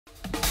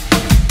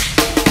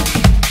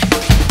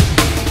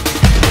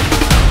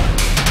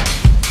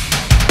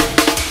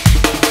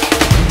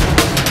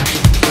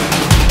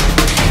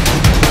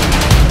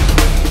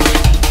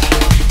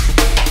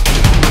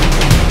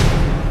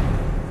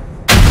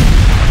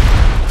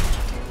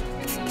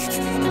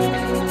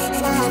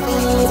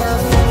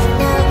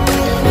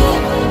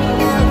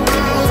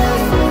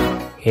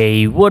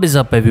Hey, what is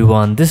up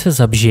everyone, this is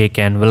Abhishek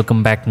and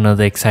welcome back to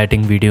another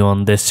exciting video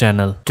on this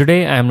channel.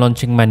 Today I am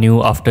launching my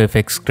new After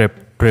Effects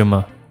script,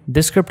 Trimmer.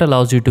 This script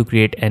allows you to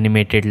create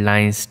animated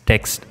lines,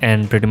 text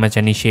and pretty much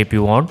any shape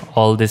you want,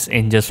 all this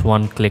in just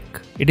one click.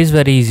 It is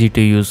very easy to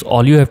use.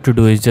 All you have to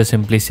do is just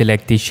simply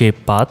select the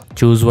shape path,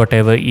 choose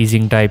whatever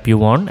easing type you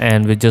want,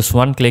 and with just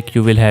one click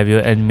you will have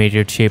your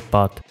animated shape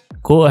path.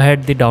 Go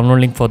ahead, the download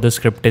link for the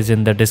script is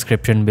in the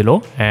description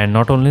below, and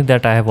not only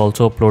that, I have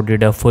also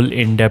uploaded a full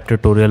in-depth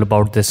tutorial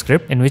about this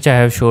script in which I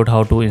have showed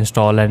how to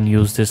install and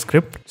use this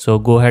script, so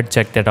go ahead,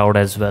 check that out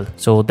as well.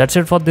 So that's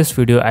it for this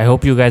video. I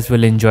hope you guys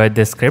will enjoy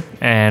this script,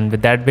 and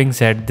with that being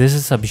said, this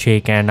is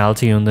Abhishek and I'll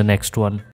see you in the next one.